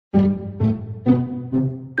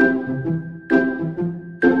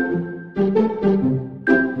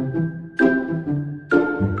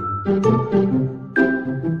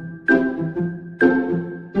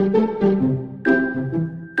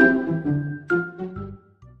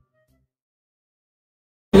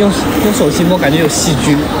用手心摸，感觉有细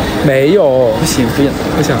菌。没有，不行，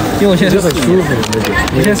不想，因为我现在就很舒服。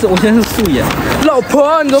我现在是素颜。老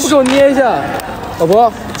婆，你怎么不给我捏一下？老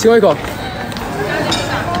婆，亲我一口。啊？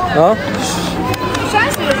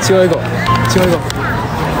亲我一口，亲我一口。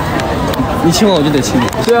你亲我，我就得亲你。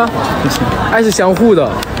对啊，不亲。爱是相互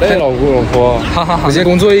的。累，老婆。好。我今天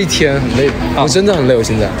工作一天，很累，我真的很累，我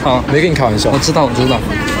现在。好，没跟你开玩笑。我知道。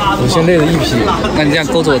我现在累了一批。那你这样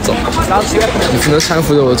勾着我走。你只能搀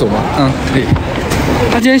扶着我走吗？嗯，可以。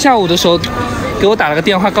他今天下午的时候给我打了个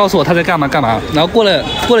电话，告诉我他在干嘛，然后过了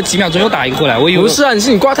几秒钟又打一个过来，我以为不是啊，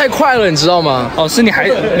你挂太快了，你知道吗？哦，是你还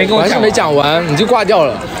没跟我讲，没讲完你就挂掉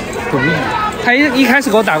了。他一开始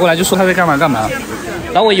给我打过来就说他在干嘛，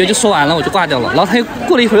然后我以为就说完了，我就挂掉了，然后他又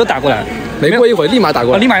过了一会儿又打过来，没过一会儿立马打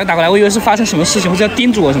过来，立马又打过来，我以为是发生什么事情或者要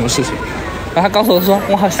叮嘱我什么事情，然后他告诉我说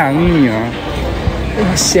我好想你啊。我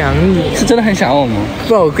想你，是真的很想我吗？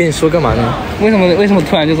不然我跟你说干嘛呢？为什么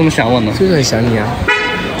突然就这么想我呢？就是很想你啊！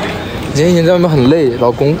今天一天在外面很累，老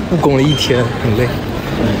公务工了一天，很累。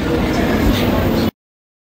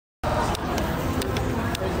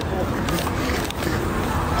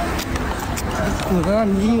哥，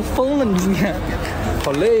你已经疯了，你今天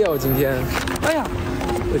好累呀，我今天。哎呀，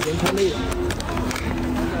我今天太累了。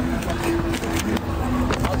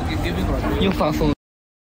又发疯了。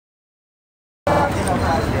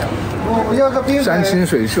山清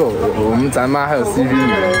水秀，咱妈还有 CP 名，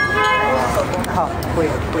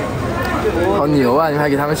好牛啊！你们还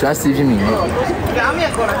给他们选 CP 名了。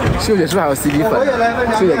秀姐是不是还有 CP 粉？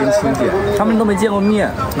秀姐跟青姐，他们都没见过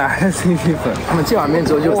面，哪来的 CP 粉？他们见完面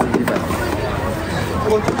之后就有 CP 粉。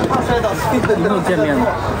你没有见面吗？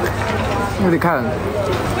我得看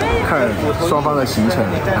双方的行程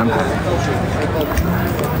安排。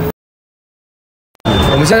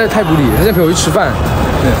我们现在在太古里，他现在陪我去吃饭，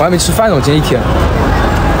我还没吃饭呢，我今天一天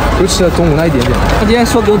就吃了中午那一点点。他今天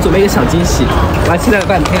说给我准备一个小惊喜，我还期待了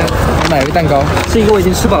半天。我买了个蛋糕，是一个我已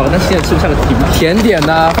经吃饱了，但是现在吃不下的甜品。甜点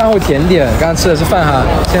呐，饭后甜点，刚刚吃的是饭哈，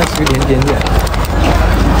现在吃个甜点。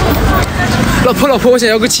老婆，我想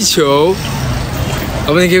要个气球。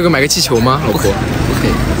老婆，你可以给我买个气球吗？老婆，不可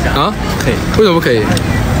以啊？可以？为什么不可以？你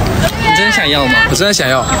真的想要吗？我真的想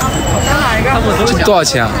要。这多少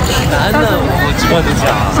钱啊？男的，我的讲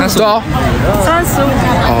多少？35。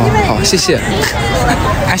哦，好，谢谢。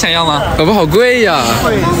还想要吗？老婆好贵呀。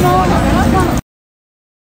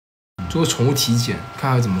做个宠物体检，看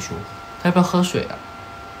他会怎么说。他要不要喝水啊？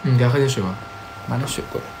给他喝点水吧。拿点水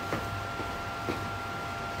过来。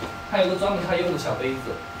还有个专门他用的小杯子。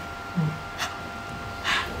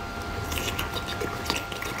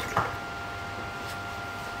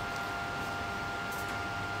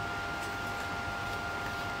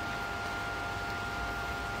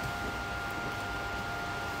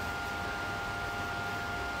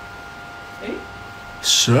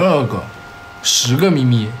12个，10个秘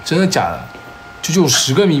密，真的假的？就有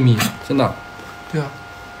10个秘密，真的？对啊。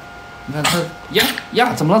你看他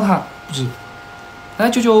呀，怎么了他？不是。来，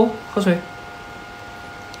舅舅喝水。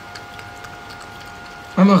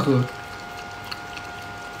慢慢喝。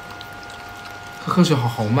喝水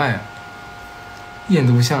好慢啊，一点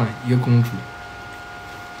都不像一个公主。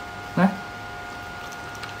来。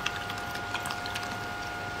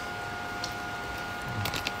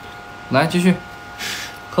来，继续。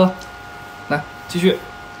喝，来继续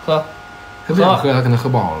喝。他不想喝，他可能喝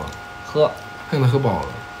饱了。喝，他可能喝饱了。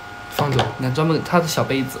放着。你看专门他的小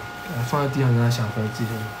杯子，放在地上让他想喝，继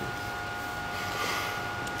续喝。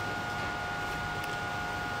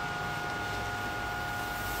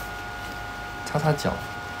擦擦脚。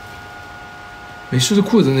没事，这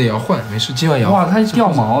裤子真的也要换，没事，今晚也要换。哇，它掉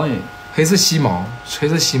毛哎！黑色吸毛，黑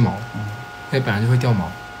色吸毛，那本来就会掉毛。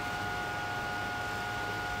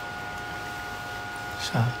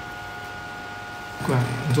啥？过来，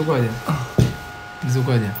你坐过来点。你坐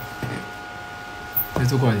过来点。你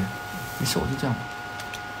坐过来点。没事，我就这样。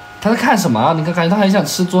他在看什么啊？你看，感觉他很想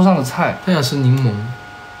吃桌上的菜。他想吃柠檬。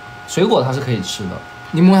水果他是可以吃的。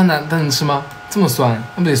柠檬他能吃吗？这么酸，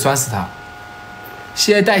那不得酸死他？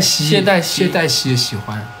谢黛西也喜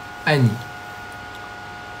欢，爱你。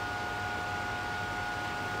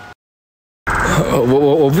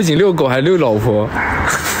我不仅遛狗，还遛老婆。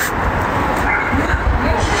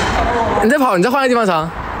你再跑，你再换个地方尝。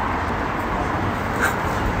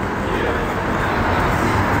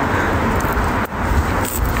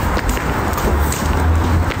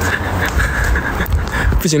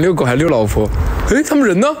不仅遛狗，还遛老婆。哎，他们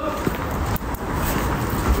人呢？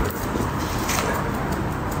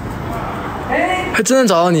还真的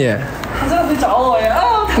找到你。他真的会找我呀！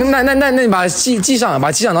那你把系上，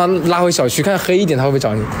把机长到拉回小区，看黑一点，他会不会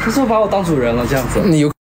找你？他是不是把我当主人了？这样子。你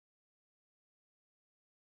有。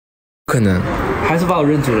可能，还是把我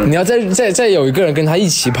认主了。你要再有一个人跟他一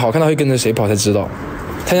起跑，看他会跟着谁跑才知道。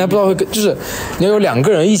他现在不知道会跟，就是你要有2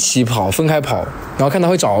个人一起跑，分开跑，然后看他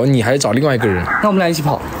会找你还是找另外一个人。那我们俩一起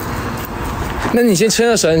跑。那你先牵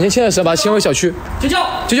着绳，把他牵回小区。救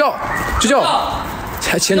救！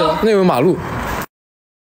还牵着，那有马路。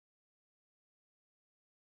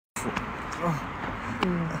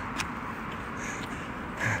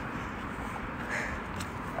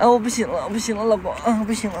我不行了，老公，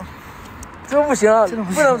不行了，真不行了，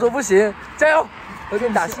不能说不行，加油！我给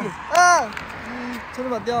你打气。真的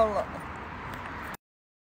把掉了。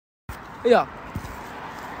哎呀，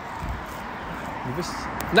你不行，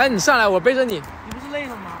来，你上来，我背着你。你不是累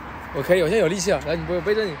了吗？我可以，我现在有力气了，来，我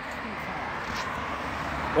背着你。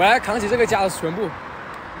我来扛起这个家的全部。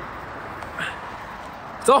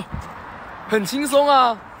走，很轻松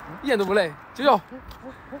啊，一点都不累。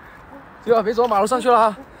999，别走马路上去了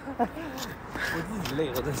哈。我自己累，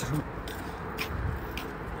我在这。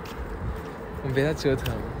我们别再折腾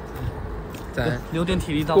了，咱留点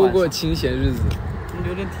体力到晚上。过清闲日子。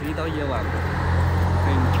留点体力到夜晚。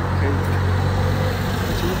可以吗？可以。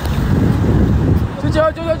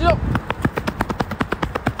999，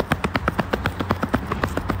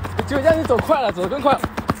就让你走快了，走得更快了。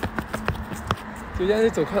就让你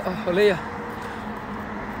走快了啊，好累呀。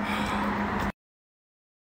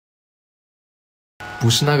不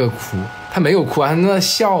是那个哭，他没有哭啊，他在那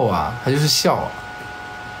笑啊，他就是笑。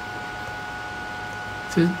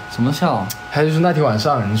这什么笑？还就是那天晚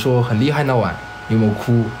上你说很厉害那晚，有没有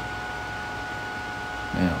哭？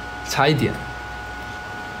没有，差一点。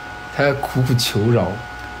他在苦苦求饶。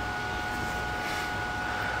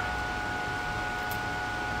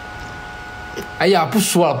哎呀，不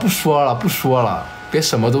说了，别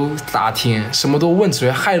什么都打听，什么都问，只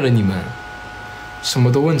会害了你们。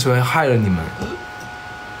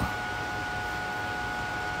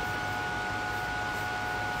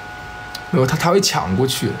没有他会抢过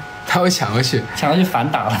去，抢过去反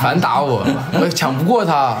打我，我抢不过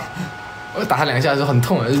他，我打他2下的时候很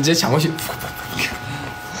痛，直接抢过去，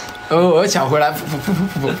我要抢回来，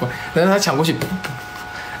然后他抢过去，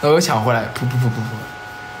然后我又抢回来，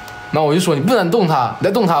然后我就说你不能动他，你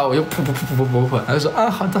再动他我就他就说啊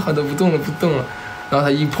好的不动了，然后他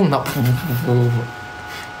一碰他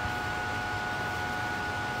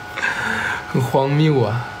很荒谬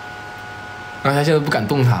啊，然后他现在不敢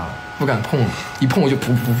动他了。不敢碰，一碰我就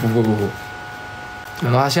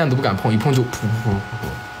然后他现在都不敢碰，一碰就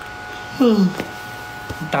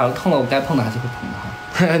打了痛了，我该碰的还是会碰的哈。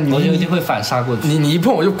我就一定会反杀过去。你一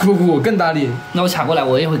碰我就我更大力。那我抢过来，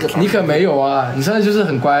我也会更。你可没有啊！你现在就是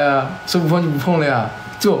很乖啊，说不碰就不碰了呀。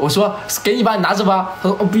就我说给你吧，你拿着吧。他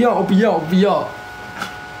说不要。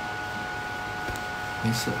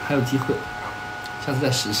没事，还有机会，下次再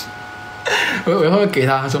试试。我会给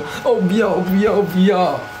他，他说不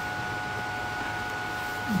要。